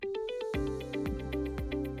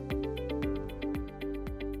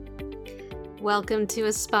Welcome to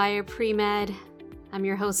Aspire Pre-Med. I'm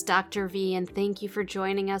your host, Dr. V, and thank you for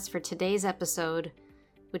joining us for today's episode,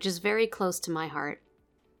 which is very close to my heart.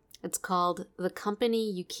 It's called The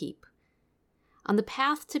Company You Keep. On the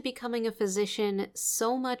path to becoming a physician,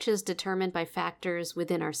 so much is determined by factors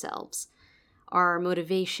within ourselves. Our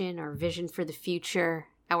motivation, our vision for the future,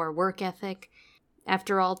 our work ethic.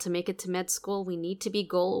 After all, to make it to med school, we need to be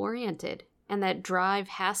goal-oriented, and that drive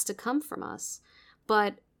has to come from us.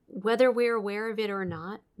 But whether we're aware of it or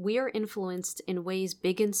not, we are influenced in ways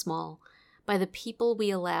big and small by the people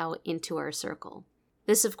we allow into our circle.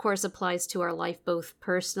 This, of course, applies to our life both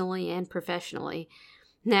personally and professionally.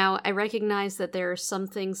 Now, I recognize that there are some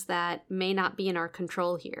things that may not be in our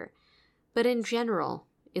control here, but in general,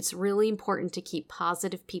 it's really important to keep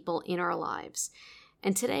positive people in our lives.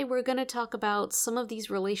 And today we're going to talk about some of these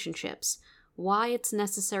relationships, why it's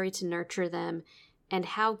necessary to nurture them, and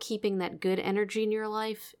how keeping that good energy in your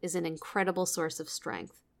life is an incredible source of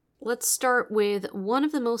strength. Let's start with one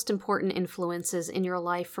of the most important influences in your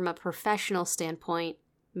life from a professional standpoint,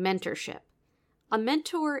 mentorship. A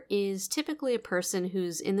mentor is typically a person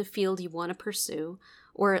who's in the field you want to pursue,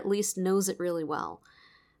 or at least knows it really well.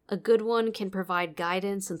 A good one can provide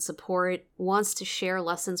guidance and support, wants to share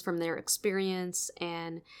lessons from their experience,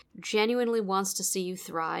 and genuinely wants to see you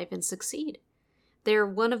thrive and succeed. They're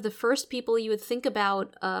one of the first people you would think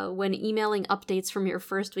about when emailing updates from your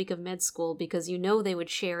first week of med school because you know they would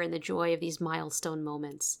share in the joy of these milestone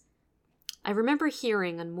moments. I remember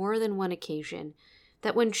hearing on more than one occasion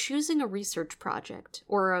that when choosing a research project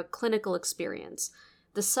or a clinical experience,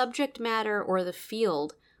 the subject matter or the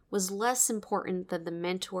field was less important than the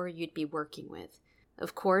mentor you'd be working with.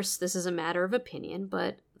 Of course, this is a matter of opinion,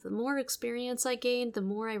 but the more experience I gained, the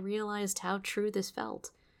more I realized how true this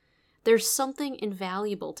felt. There's something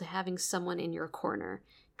invaluable to having someone in your corner,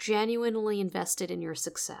 genuinely invested in your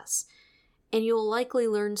success. And you'll likely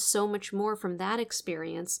learn so much more from that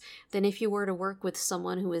experience than if you were to work with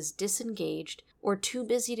someone who is disengaged or too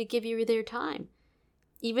busy to give you their time.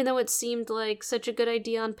 Even though it seemed like such a good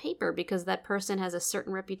idea on paper because that person has a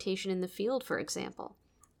certain reputation in the field, for example.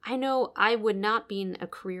 I know I would not be in a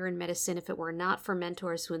career in medicine if it were not for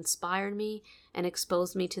mentors who inspired me and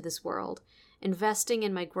exposed me to this world, investing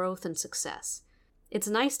in my growth and success. It's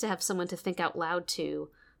nice to have someone to think out loud to,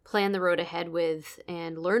 plan the road ahead with,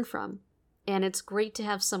 and learn from. And it's great to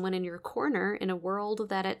have someone in your corner in a world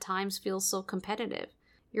that at times feels so competitive.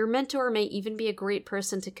 Your mentor may even be a great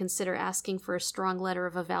person to consider asking for a strong letter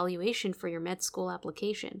of evaluation for your med school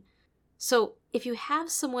application. So, if you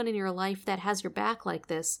have someone in your life that has your back like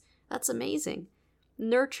this, that's amazing.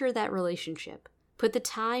 Nurture that relationship. Put the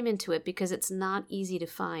time into it because it's not easy to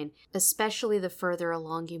find, especially the further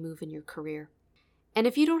along you move in your career. And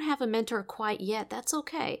if you don't have a mentor quite yet, that's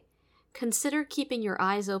okay. Consider keeping your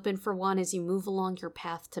eyes open for one as you move along your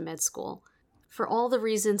path to med school. For all the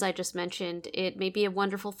reasons I just mentioned, it may be a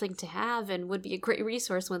wonderful thing to have and would be a great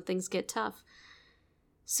resource when things get tough.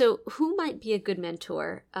 So who might be a good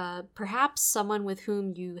mentor? Perhaps someone with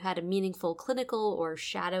whom you had a meaningful clinical or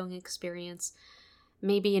shadowing experience,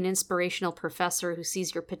 maybe an inspirational professor who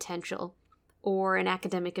sees your potential, or an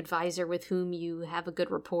academic advisor with whom you have a good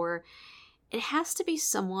rapport. It has to be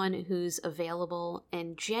someone who's available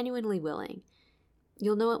and genuinely willing.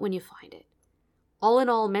 You'll know it when you find it. All in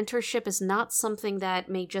all, mentorship is not something that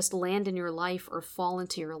may just land in your life or fall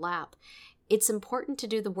into your lap. It's important to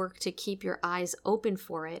do the work to keep your eyes open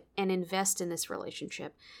for it and invest in this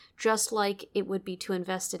relationship, just like it would be to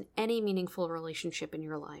invest in any meaningful relationship in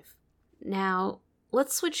your life. Now,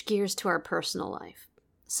 let's switch gears to our personal life.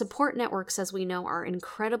 Support networks, as we know, are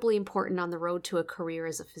incredibly important on the road to a career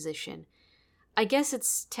as a physician. I guess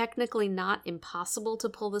it's technically not impossible to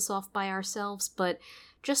pull this off by ourselves, but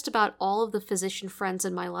just about all of the physician friends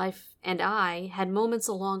in my life and I had moments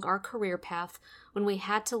along our career path when we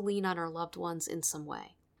had to lean on our loved ones in some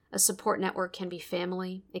way. A support network can be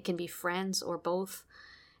family, it can be friends, or both.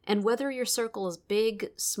 And whether your circle is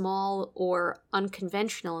big, small, or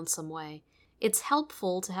unconventional in some way, it's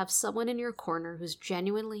helpful to have someone in your corner who's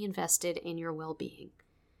genuinely invested in your well-being.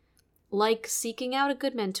 Like seeking out a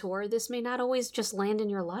good mentor, this may not always just land in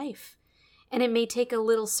your life, and it may take a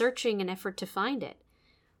little searching and effort to find it.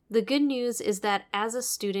 The good news is that as a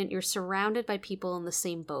student, you're surrounded by people in the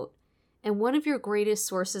same boat, and one of your greatest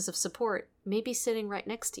sources of support may be sitting right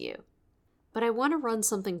next to you. But I want to run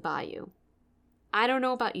something by you. I don't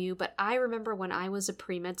know about you, but I remember when I was a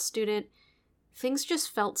pre-med student, things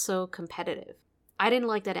just felt so competitive. I didn't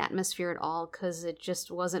like that atmosphere at all because it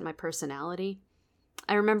just wasn't my personality.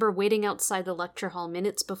 I remember waiting outside the lecture hall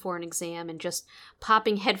minutes before an exam and just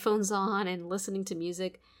popping headphones on and listening to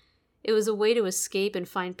music. It was a way to escape and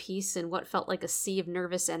find peace in what felt like a sea of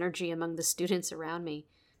nervous energy among the students around me.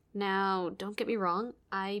 Now, don't get me wrong,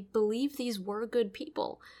 I believe these were good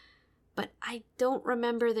people, but I don't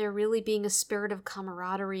remember there really being a spirit of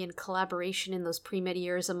camaraderie and collaboration in those pre-med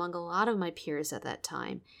years among a lot of my peers at that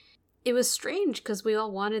time. It was strange because we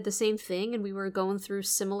all wanted the same thing and we were going through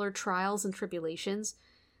similar trials and tribulations.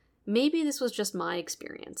 Maybe this was just my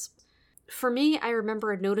experience. For me, I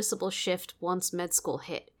remember a noticeable shift once med school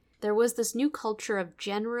hit. There was this new culture of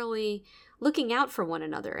generally looking out for one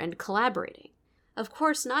another and collaborating. Of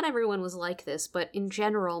course, not everyone was like this, but in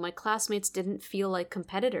general, my classmates didn't feel like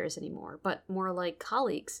competitors anymore, but more like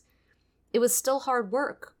colleagues. It was still hard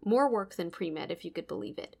work, more work than pre-med, if you could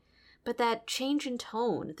believe it. But that change in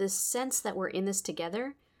tone, this sense that we're in this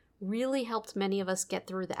together, really helped many of us get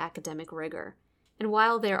through the academic rigor. And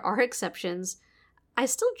while there are exceptions, I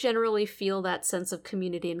still generally feel that sense of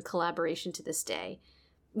community and collaboration to this day.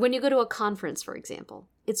 When you go to a conference, for example,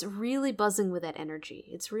 it's really buzzing with that energy.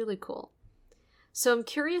 It's really cool. So I'm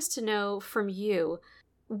curious to know from you,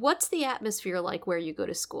 what's the atmosphere like where you go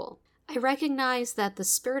to school? I recognize that the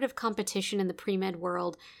spirit of competition in the pre-med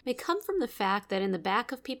world may come from the fact that in the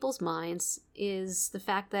back of people's minds is the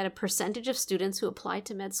fact that a percentage of students who apply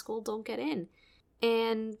to med school don't get in.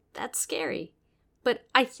 And that's scary. But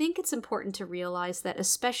I think it's important to realize that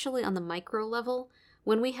especially on the micro level,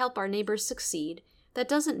 when we help our neighbors succeed, that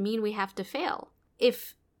doesn't mean we have to fail.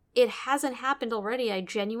 If it hasn't happened already, I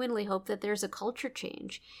genuinely hope that there's a culture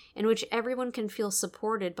change in which everyone can feel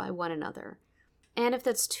supported by one another. And if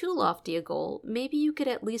that's too lofty a goal, maybe you could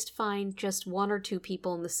at least find just one or two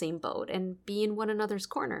people in the same boat and be in one another's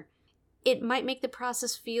corner. It might make the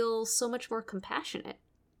process feel so much more compassionate.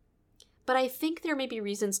 But I think there may be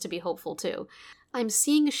reasons to be hopeful too. I'm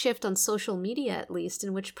seeing a shift on social media, at least,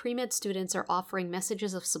 in which pre-med students are offering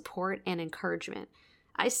messages of support and encouragement.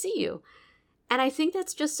 I see you. And I think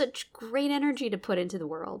that's just such great energy to put into the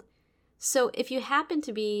world. So if you happen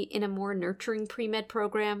to be in a more nurturing pre-med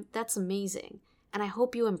program, that's amazing. And I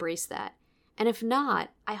hope you embrace that. And if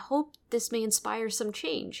not, I hope this may inspire some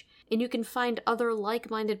change, and you can find other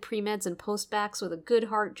like-minded pre-meds and post-bacs with a good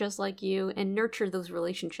heart just like you and nurture those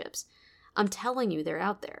relationships. I'm telling you, they're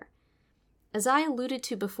out there. As I alluded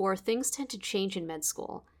to before, things tend to change in med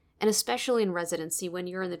school, and especially in residency when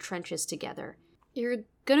you're in the trenches together. You're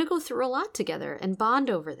gonna go through a lot together and bond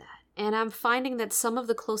over that. And I'm finding that some of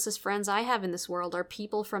the closest friends I have in this world are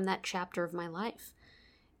people from that chapter of my life.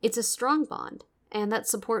 It's a strong bond, and that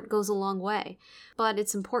support goes a long way. But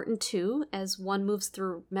it's important too, as one moves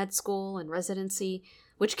through med school and residency,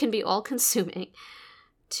 which can be all-consuming,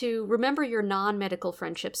 to remember your non-medical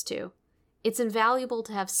friendships too. It's invaluable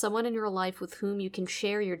to have someone in your life with whom you can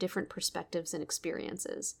share your different perspectives and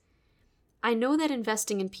experiences. I know that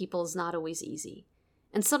investing in people is not always easy,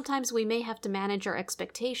 and sometimes we may have to manage our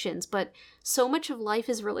expectations, but so much of life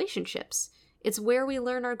is relationships. It's where we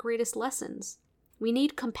learn our greatest lessons. We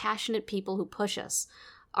need compassionate people who push us,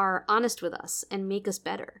 are honest with us, and make us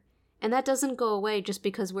better. And that doesn't go away just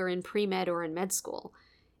because we're in pre-med or in med school.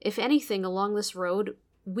 If anything, along this road,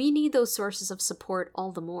 we need those sources of support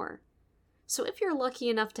all the more. So if you're lucky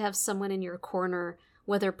enough to have someone in your corner,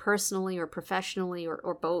 whether personally or professionally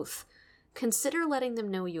or both, consider letting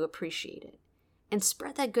them know you appreciate it, and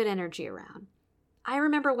spread that good energy around. I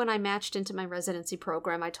remember when I matched into my residency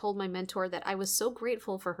program, I told my mentor that I was so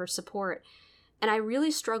grateful for her support, and I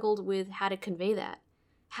really struggled with how to convey that.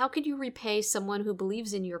 How could you repay someone who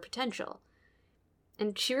believes in your potential?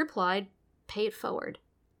 And she replied, pay it forward.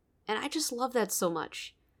 And I just love that so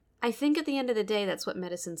much. I think at the end of the day, that's what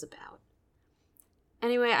medicine's about.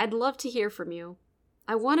 Anyway, I'd love to hear from you.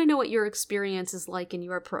 I want to know what your experience is like in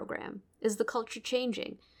your program. Is the culture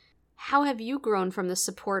changing? How have you grown from the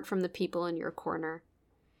support from the people in your corner?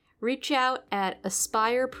 Reach out at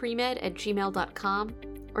aspirepremed@gmail.com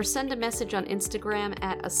or send a message on Instagram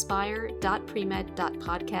at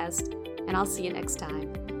aspire.premed.podcast, and I'll see you next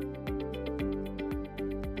time.